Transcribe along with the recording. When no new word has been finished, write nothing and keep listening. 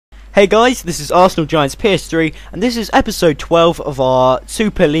Hey guys, this is Arsenal Giants PS3, and this is episode 12 of our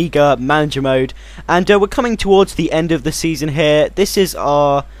Superliga Manager Mode, and we're coming towards the end of the season here.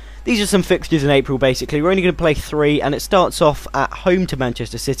 These are some fixtures in April basically. We're only going to play 3, and it starts off at home to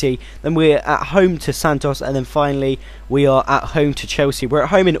Manchester City, then we're at home to Santos, and then finally we are at home to Chelsea. We're at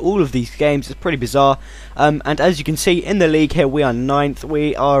home in all of these games. It's pretty bizarre, and as you can see in the league here, we are 9th.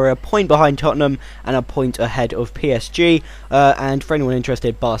 We are a point behind Tottenham and a point ahead of PSG, and for anyone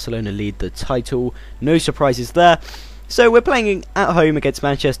interested, Barcelona lead the title. No surprises there. So we're playing at home against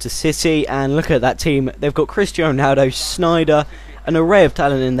Manchester City, and look at that team. They've got Cristiano Ronaldo, Sneijder, an array of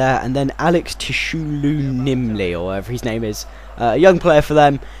talent in there, and then Alex Tchouameni, or whatever his name is, a young player for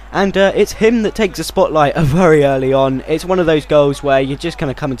them, and it's him that takes the spotlight very early on. It's one of those goals where you're just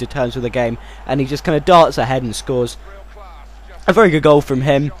kind of coming to terms with the game, and he just kind of darts ahead and scores. A very good goal from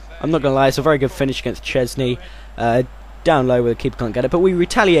him. I'm not going to lie, it's a very good finish against Chesney. Down low where the keeper can't get it, but we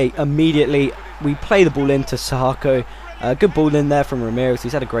retaliate immediately. We play the ball into Sahako. Good ball in there from Ramirez.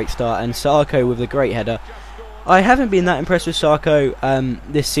 He's had a great start, and Sahako with a great header. I haven't been that impressed with Sahako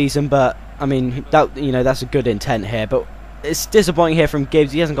this season, but I mean that's a good intent here. But it's disappointing here from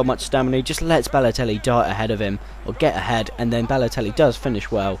Gibbs. He hasn't got much stamina. He just lets Balotelli dart ahead of him or get ahead, and then Balotelli does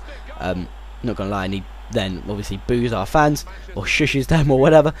finish well. Not gonna lie, and he then obviously boos our fans or shushes them or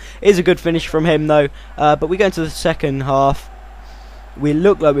whatever. It is a good finish from him though. But we go into the second half. We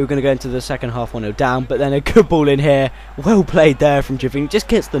looked like we were going to go into the second half 1-0 down, but then a good ball in here. Well played there from Javini. Just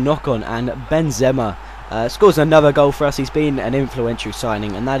gets the knock on, and Benzema scores another goal for us. He's been an influential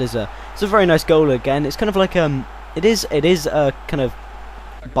signing, and it's a very nice goal again. It's kind of like it is a kind of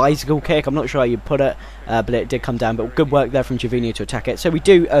bicycle kick. I'm not sure how you put it, but it did come down. But good work there from Javini to attack it. So we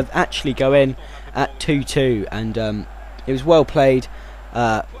do actually go in at 2-2, and it was well played.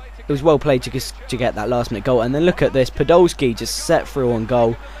 It was well played to get that last minute goal. And then look at this, Podolski just set through on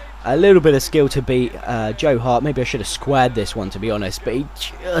goal. A little bit of skill to beat Joe Hart. Maybe I should have squared this one, to be honest, but he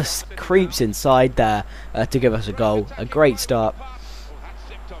just creeps inside there to give us a goal. A great start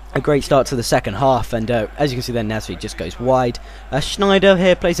to the second half, and as you can see then, Nasri just goes wide. Sneijder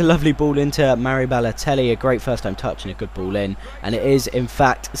here plays a lovely ball into Mario Balotelli, a great first time touch and a good ball in, and it is in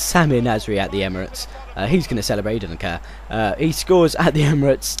fact Samir Nasri at the Emirates. He's going to celebrate, he doesn't care. He scores at the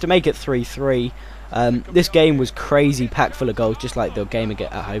Emirates to make it 3-3. This game was crazy, packed full of goals, just like the game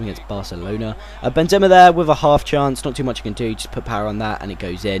at home against Barcelona. Benzema there with a half chance, not too much you can do, just put power on that and it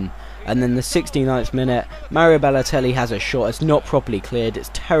goes in. And then the 69th minute, Mario Balotelli has a shot, it's not properly cleared,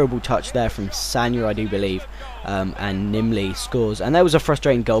 it's terrible touch there from Sanya, I do believe, and Nimley scores. And that was a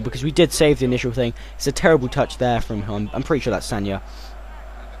frustrating goal because we did save the initial thing. It's a terrible touch there from him, I'm pretty sure that's Sanya.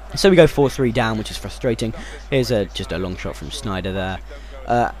 So we go 4-3 down, which is frustrating. Here's just a long shot from Sneijder there.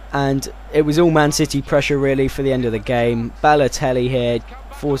 And it was all Man City pressure really for the end of the game. Balotelli here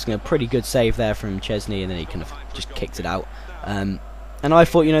forcing a pretty good save there from Chesney, and then he kind of just kicked it out. And I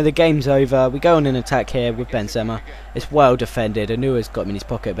thought, the game's over. We go on an attack here with Benzema. It's well defended. Anua's got him in his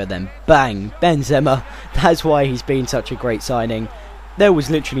pocket, but then bang, Benzema. That's why he's been such a great signing. There was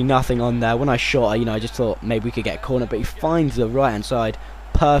literally nothing on there. When I shot, I just thought maybe we could get a corner, but he finds the right hand side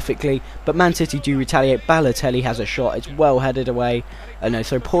perfectly. But Man City do retaliate. Balotelli has a shot, it's well headed away,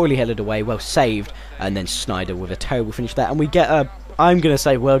 poorly headed away, well saved, and then Sneijder with a terrible finish there, and we get a, I'm going to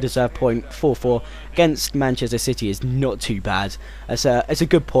say, well deserved point. 4-4 against Manchester City is not too bad. It's a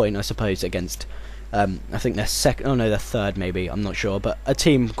good point, I suppose, against I think they're they're third maybe, I'm not sure, but a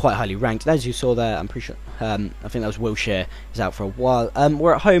team quite highly ranked. And as you saw there, I'm pretty sure, I think that was Wilshere, is out for a while.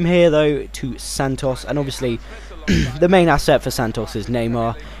 We're at home here though to Santos, and obviously the main asset for Santos is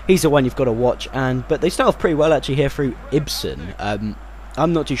Neymar. He's the one you've got to watch, but they start off pretty well actually here through Ibsen.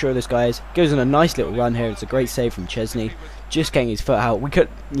 I'm not too sure who this guy is. Goes on a nice little run here. It's a great save from Chesney, just getting his foot out. We could,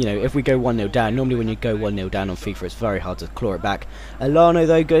 if we go 1-0 down, normally when you go 1-0 down on FIFA, it's very hard to claw it back. Alano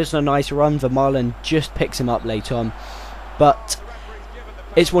though goes on a nice run. Vermaelen just picks him up late on, but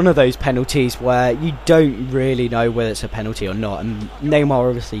it's one of those penalties where you don't really know whether it's a penalty or not, and Neymar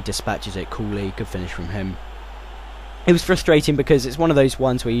obviously dispatches it coolly. Good finish from him. It was frustrating because it's one of those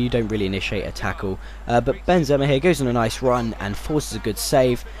ones where you don't really initiate a tackle, but Benzema here goes on a nice run and forces a good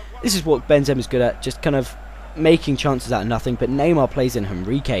save. This is what Benzema's good at, just kind of making chances out of nothing, but Neymar plays in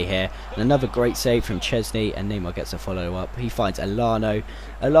Henrique here, and another great save from Chesney, and Neymar gets a follow-up. He finds Alano.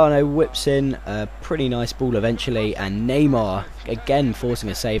 Alano whips in a pretty nice ball eventually, and Neymar again forcing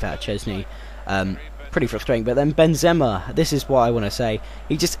a save out of Chesney. Pretty frustrating, but then Benzema, this is what I want to say,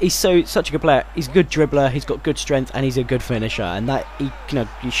 he's such a good player. He's a good dribbler, he's got good strength, and he's a good finisher, and that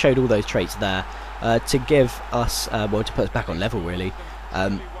he showed all those traits there to give us to put us back on level really.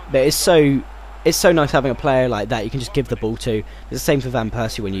 But it's so it's so nice having a player like that you can just give the ball to. It's the same for Van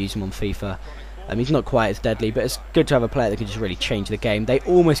Persie when you use him on FIFA. He's not quite as deadly, but it's good to have a player that can just really change the game. They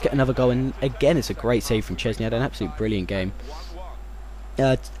almost get another goal, and again, it's a great save from Chesney. Had an absolute brilliant game.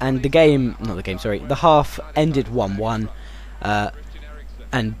 And the half ended 1-1.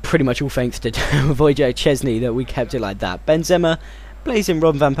 And pretty much all thanks to Wojciech Chesney that we kept it like that. Benzema plays in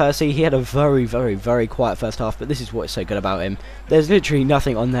Robin Van Persie. He had a very, very, very quiet first half, but this is what's so good about him. There's literally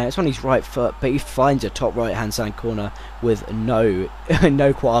nothing on there. It's on his right foot, but he finds a top right-hand side corner with no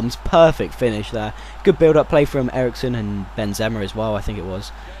qualms. Perfect finish there. Good build-up play from Eriksen and Benzema as well, I think it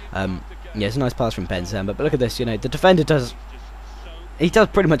was. Yeah, it's a nice pass from Benzema, but look at this, the defender does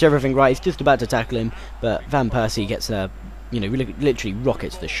pretty much everything right. He's just about to tackle him, but Van Persie gets a literally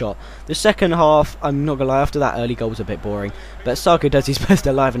rockets the shot. The second half, I'm not gonna lie, after that early goal was a bit boring, but Saka does his best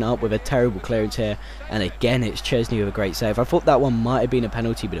to liven it up with a terrible clearance here, and again it's Chesney with a great save. I thought that one might have been a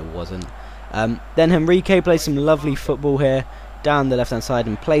penalty, but it wasn't. Then Henrique plays some lovely football here down the left hand side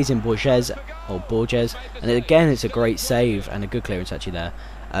and plays in Borges, and again it's a great save and a good clearance actually there.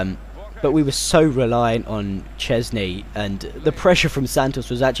 But we were so reliant on Chesney, and the pressure from Santos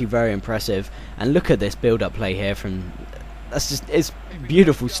was actually very impressive. And look at this build-up play here from. It's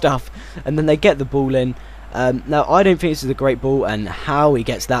beautiful stuff. And then they get the ball in. Now I don't think this is a great ball, and how he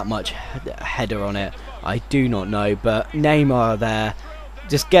gets that much header on it, I do not know. But Neymar there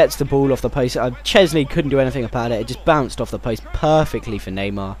just gets the ball off the post. Chesney couldn't do anything about it. It just bounced off the post perfectly for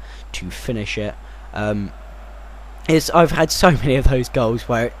Neymar to finish it. I've had so many of those goals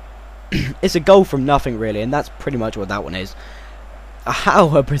where it's a goal from nothing really, and that's pretty much what that one is.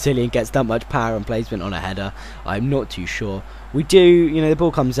 How a Brazilian gets that much power and placement on a header, I'm not too sure. We do, the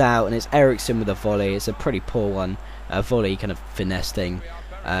ball comes out and it's Eriksen with a volley. It's a pretty poor one, a volley kind of finesse thing.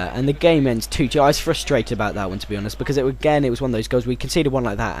 And the game ends 2-2. I was frustrated about that one, to be honest, because it was one of those goals. We conceded one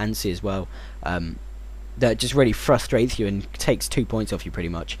like that, A.F.C. as well, that just really frustrates you and takes 2 points off you pretty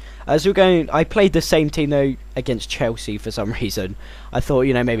much. I played the same team though against Chelsea for some reason. I thought,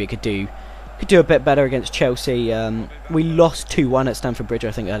 maybe it could do a bit better against Chelsea. We lost 2-1 at Stamford Bridge,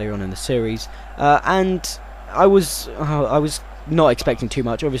 I think, earlier on in the series, and I was not expecting too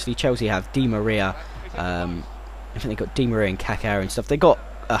much. Obviously, Chelsea have Di Maria. I think they got Di Maria and Kaká and stuff. They got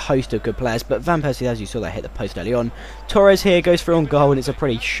a host of good players, but Van Persie, as you saw, that hit the post early on. Torres here goes for on goal, and it's a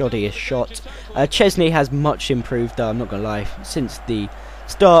pretty shoddy shot. Chesney has much improved, though, I'm not gonna lie, since the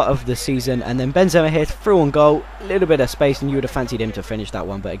start of the season. And then Benzema here through on goal, a little bit of space, and you would have fancied him to finish that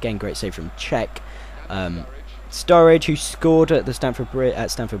one, but again, great save from Czech. Sturridge, who scored at Stamford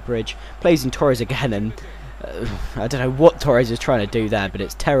Bridge, plays in Torres again, and I don't know what Torres is trying to do there, but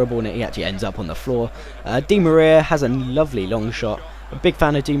it's terrible, and he actually ends up on the floor. Di Maria has a lovely long shot. A big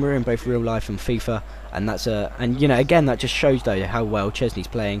fan of Di Maria in both real life and FIFA, and again that just shows though how well Chesney's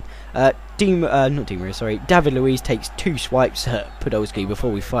playing. David Luiz takes 2 swipes at Podolski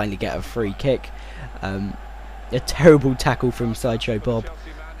before we finally get a free kick. A terrible tackle from Sideshow Bob.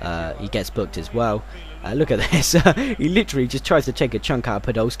 He gets booked as well. Look at this. He literally just tries to take a chunk out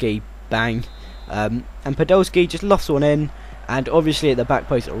of Podolski. Bang. And Podolski just lofts one in. And obviously at the back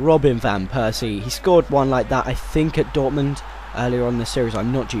post, Robin Van Persie. He scored one like that, I think, at Dortmund earlier on in the series.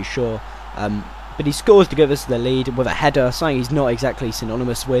 I'm not too sure. But he scores to give us the lead with a header, something he's not exactly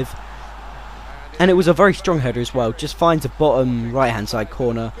synonymous with. And it was a very strong header as well. Just finds the bottom right hand side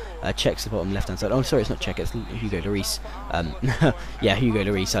corner, checks the bottom left hand side. Oh, sorry, it's not Czech, it's Hugo Lloris. Yeah, Hugo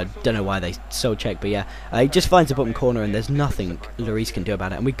Lloris. I don't know why they sold Czech, but yeah, he just finds the bottom corner, and there's nothing Lloris can do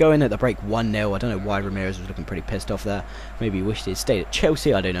about it. And we go in at the break 1-0. I don't know why Ramirez was looking pretty pissed off there. Maybe he wished he'd stayed at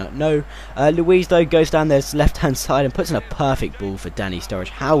Chelsea. I don't know. Luiz though goes down this left hand side and puts in a perfect ball for Danny Sturridge.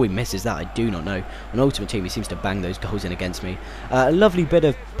 How he misses that, I do not know. On Ultimate Team, he seems to bang those goals in against me. A lovely bit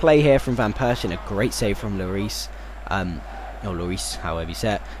of play here from Van Persie, and a great save from Lloris, or Lloris, however you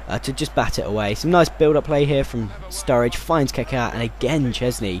say it, to just bat it away. Some nice build-up play here from Sturridge, finds Kaká, and again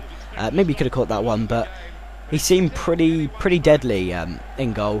Chesney. Maybe he could have caught that one, but he seemed pretty deadly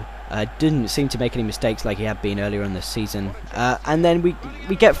in goal. Didn't seem to make any mistakes like he had been earlier in the season. And then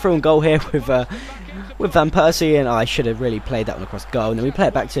we get through on goal here with Van Persie, and I should have really played that one across goal. And then we play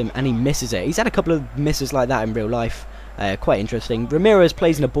it back to him, and he misses it. He's had a couple of misses like that in real life. Quite interesting. Ramirez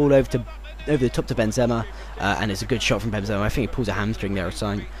plays in a ball over the top to Benzema, and it's a good shot from Benzema. I think he pulls a hamstring there or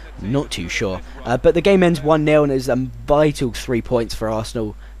something. Not too sure. But the game ends 1-0, and it's a vital 3 points for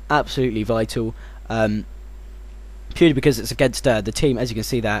Arsenal. Absolutely vital. Purely because it's against the team, as you can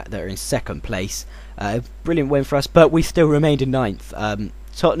see, that are in second place. Brilliant win for us, but we still remained in 9th.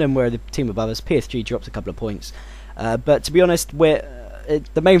 Tottenham were the team above us. PSG drops a couple of points. But to be honest,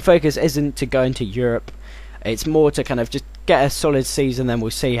 the main focus isn't to go into Europe. It's more to kind of just get a solid season, then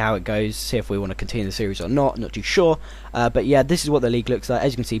we'll see how it goes, see if we want to continue the series or not too sure. But yeah, this is what the league looks like.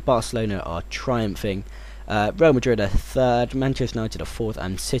 As you can see, Barcelona are triumphing, Real Madrid are 3rd, Manchester United are 4th,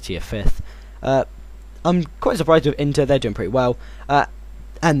 and City are 5th. I'm quite surprised with Inter, they're doing pretty well.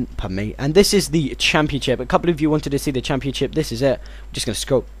 And pardon me, and this is the Championship. A couple of you wanted to see the Championship. This is it. I'm just going to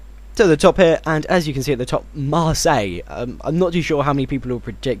scroll to the top here, and as you can see at the top, Marseille. I'm not too sure how many people have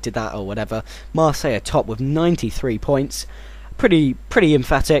predicted that or whatever. Marseille are top with 93 points. Pretty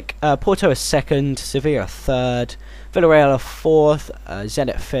emphatic. Porto are 2nd, Sevilla are 3rd, Villarreal are 4th,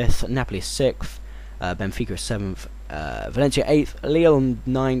 Zenit 5th, Napoli 6th, Benfica 7th, Valencia 8th, Lyon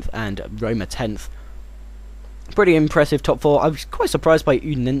 9th, and Roma 10th. Pretty impressive top 4. I was quite surprised by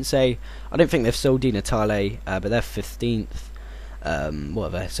Udinese. I don't think they've sold Di Natale, but they're 15th. What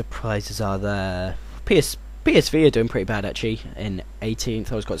other surprises are there? PSV are doing pretty bad actually in 18th.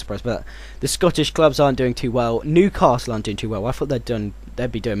 I was quite surprised by that. The Scottish clubs aren't doing too well. Newcastle aren't doing too well. I thought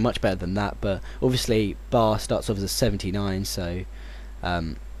they'd be doing much better than that, but obviously Bar starts off as a 79, so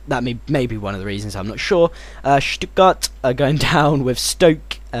that may be one of the reasons. I'm not sure. Stuttgart are going down with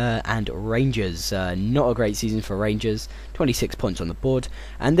Stoke and Rangers. Not a great season for Rangers. 26 points on the board.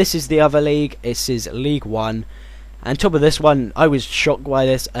 And this is the other league. This is League 1. And top of this one, I was shocked by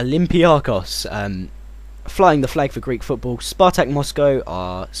this. Olympiacos flying the flag for Greek football. Spartak Moscow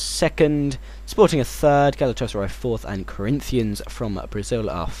are 2nd, Sporting are 3rd, Galatasaray 4th, and Corinthians from Brazil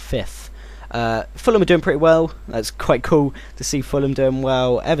are 5th. Fulham are doing pretty well. That's quite cool to see Fulham doing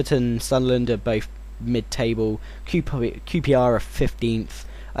well. Everton, Sunderland are both mid-table. QPR are 15th.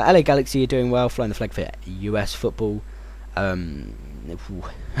 LA Galaxy are doing well, flying the flag for US football. Argentines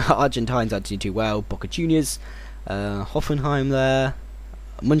aren't doing too well. Boca Juniors, Hoffenheim there.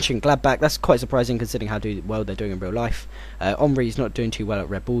 Mönchengladbach, that's quite surprising considering how well they're doing in real life. Omri's not doing too well at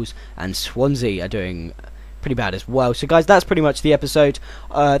Red Bulls, and Swansea are doing pretty bad as well. So guys, that's pretty much the episode.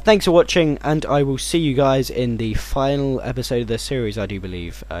 Thanks for watching, and I will see you guys in the final episode of the series, I do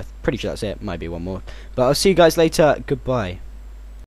believe. Pretty sure that's it, might be one more. But I'll see you guys later, goodbye.